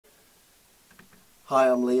Hi,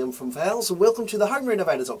 I'm Liam from Fowles and welcome to the Home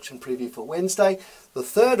Renovators auction preview for Wednesday, the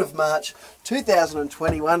 3rd of March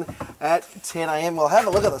 2021 at 10 AM. We'll have a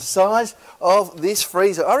look at the size of this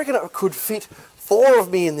freezer. I reckon it could fit 4 of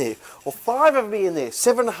me in there, or 5 of me in there,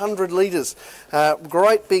 700 litres.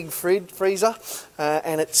 Great big freezer,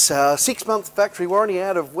 and it's a 6-month factory warranty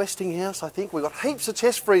out of Westinghouse, I think. We've got heaps of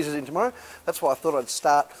chest freezers in tomorrow. That's why I thought I'd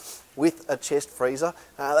start with a chest freezer.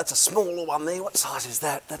 That's a smaller one there. What size is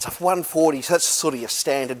that? That's a 140, so that's sort of your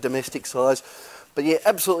standard domestic size. But yeah,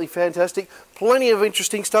 absolutely fantastic. Plenty of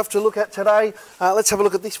interesting stuff to look at today. Let's have a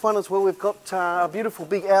look at this one as well. We've got a beautiful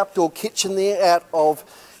big outdoor kitchen there out of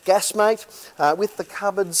Gasmate, with the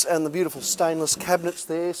cupboards and the beautiful stainless cabinets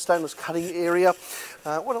there, stainless cutting area.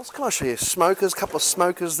 What else can I show you? Smokers, a couple of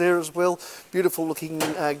smokers there as well. Beautiful looking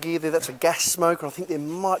gear there. That's a gas smoker. I think there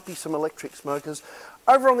might be some electric smokers.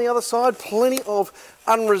 Over on the other side, plenty of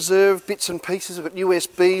unreserved bits and pieces. We've got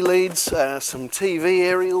USB leads, some TV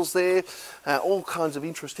aerials there, all kinds of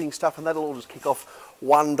interesting stuff, and that'll all just kick off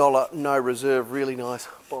 $1 no reserve. Really nice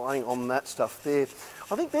buying on that stuff there.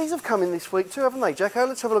 I think these have come in this week too, haven't they, Jacko?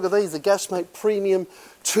 Let's have a look at these, the Gasmate Premium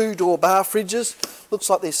 2-door bar fridges. Looks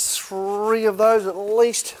like there's 3 of those at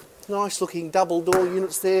least. Nice looking double door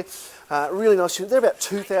units there. Really nice units. They're about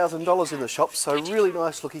 $2,000 in the shop, so really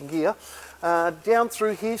nice looking gear. Down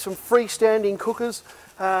through here, some freestanding cookers.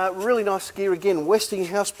 Really nice gear again,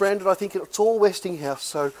 Westinghouse branded. I think it's all Westinghouse,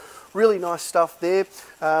 so really nice stuff there.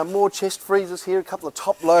 More chest freezers here, a couple of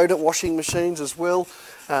top loader washing machines as well.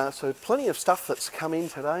 So plenty of stuff that's come in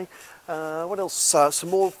today. What else? Some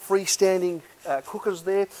more freestanding cookers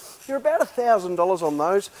there. You're about $1,000 on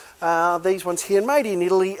those. These ones here, made in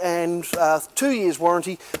Italy, and 2 years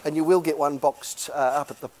warranty, and you will get one boxed up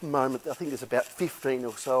at the moment. I think there's about 15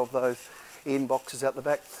 or so of those in boxes out the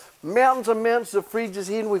back. Mountains and mountains of fridges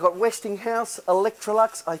in. We've got Westinghouse,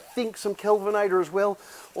 Electrolux, I think some Kelvinator as well.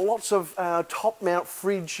 Lots of top mount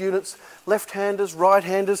fridge units, left-handers,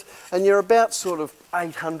 right-handers, and you're about sort of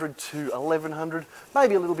 800 to 1100,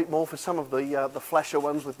 maybe a little bit more for some of the flasher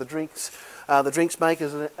ones with the drinks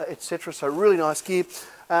makers, etc. So really nice gear.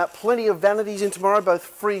 Plenty of vanities in tomorrow,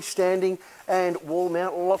 both freestanding and wall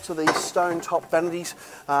mount. Lots of these stone top vanities.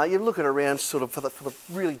 You look at around sort of for the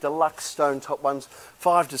really deluxe stone top ones,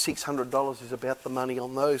 $500 to $600 is about the money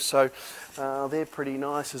on those. So they're pretty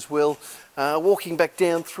nice as well. Walking back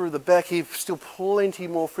down through the back here, still plenty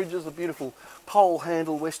more fridges. The beautiful pole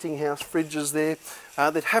handle Westinghouse fridges there.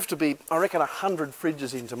 There'd have to be, I reckon, 100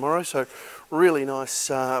 fridges in tomorrow, so really nice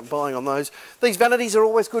buying on those. These vanities are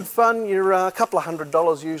always good fun. You're a couple of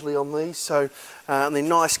 $100 usually on these, so and they're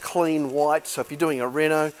nice clean white, so if you're doing a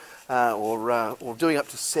reno or doing up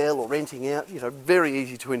to sell or renting out, you know, very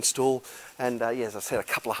easy to install, and yeah, as I said, a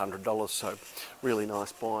couple of $100, so really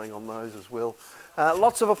nice buying on those as well.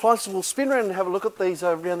 Lots of appliances. We'll spin around and have a look at these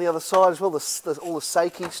over around the other side as well, all the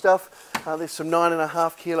Seiki stuff. There's some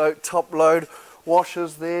 9.5 kilo top load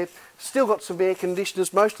washers there. Still got some air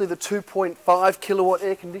conditioners, mostly the 2.5 kilowatt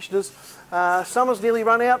air conditioners. Summer's nearly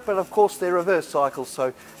run out, but of course they're reverse cycles,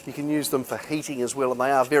 so you can use them for heating as well, and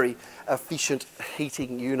they are very efficient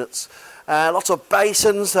heating units. Lots of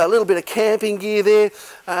basins, a little bit of camping gear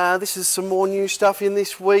there. This is some more new stuff in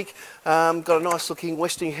this week. Got a nice looking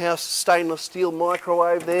Westinghouse stainless steel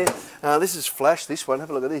microwave there. This is flash, this one, have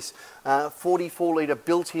a look at this. 44 litre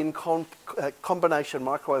built-in combination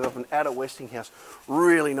microwave oven out of Westinghouse.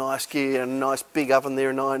 Really nice gear, and a nice big oven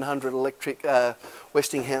there, 900 electric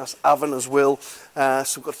Westinghouse oven as well. So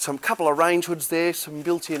we've got some couple of range hoods there, some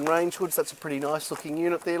built-in range hoods. That's a pretty nice looking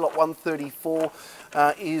unit there. Lot 134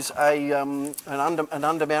 is an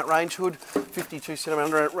undermount range hood, 52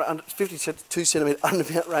 centimetre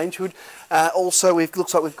undermount range hood. Also,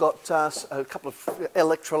 looks like we've got a couple of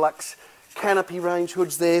Electrolux canopy range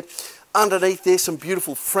hoods there. Underneath there, some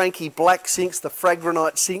beautiful Frankie black sinks, the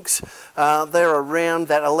Fragranite sinks. They're around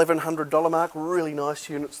that $1,100 mark. Really nice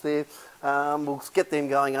units there. We'll get them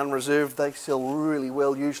going unreserved. They sell really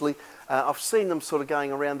well usually. I've seen them sort of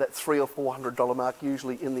going around that $300 or $400 mark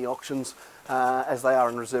usually in the auctions. As they are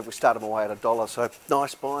in reserve, we start them away at $1, so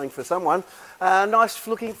nice buying for someone. Nice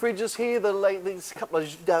looking fridges here. These couple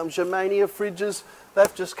of Germania fridges,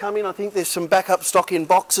 they've just come in. I think there's some backup stock in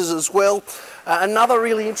boxes as well. Another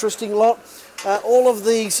really interesting lot. All of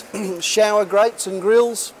these shower grates and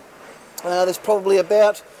grills. There's probably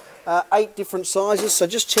about 8 different sizes, so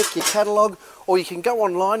just check your catalogue, or you can go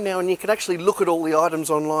online now and you can actually look at all the items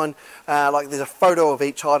online. Like there's a photo of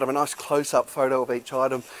each item, a nice close-up photo of each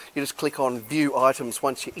item. You just click on view items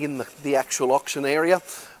once you're in the actual auction area.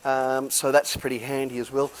 So that's pretty handy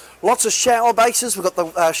as well. Lots of shower bases. We've got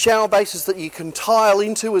the shower bases that you can tile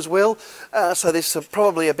into as well. So there's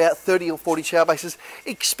probably about 30 or 40 shower bases.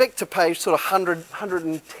 Expect to pay sort of 100,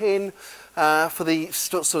 110 for the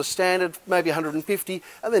sort of standard, maybe 150,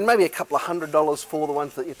 and then maybe a couple of $100 for the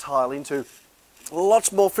ones that you tile into.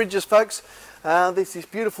 Lots more fridges, folks. There's this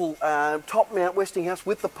beautiful top mount Westinghouse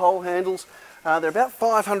with the pole handles. They're about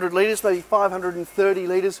 500 litres, maybe 530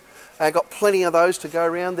 litres. Got plenty of those to go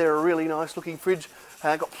around. They're a really nice looking fridge.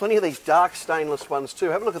 Got plenty of these dark stainless ones too.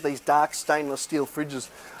 Have a look at these dark stainless steel fridges.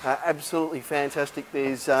 Absolutely fantastic.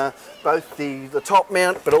 There's both the top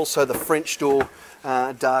mount, but also the French door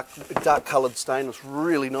dark coloured stainless.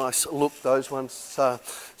 Really nice look, those ones. So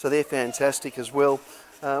they're fantastic as well.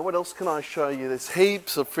 What else can I show you? There's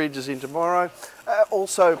heaps of fridges in tomorrow.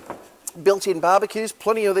 Also, built-in barbecues,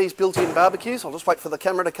 plenty of these built-in barbecues. I'll just wait for the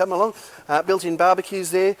camera to come along. Built-in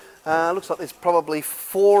barbecues there. Looks like there's probably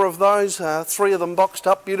 4 of those, 3 of them boxed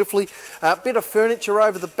up beautifully. A bit of furniture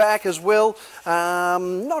over the back as well.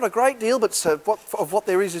 Not a great deal, but what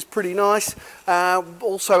there is pretty nice.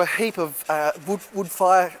 Also a heap of wood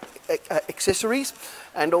fire accessories,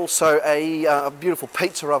 and also a beautiful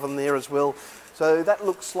pizza oven there as well. So that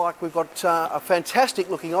looks like we've got a fantastic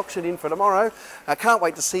looking auction in for tomorrow. I can't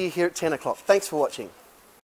wait to see you here at 10 o'clock. Thanks for watching.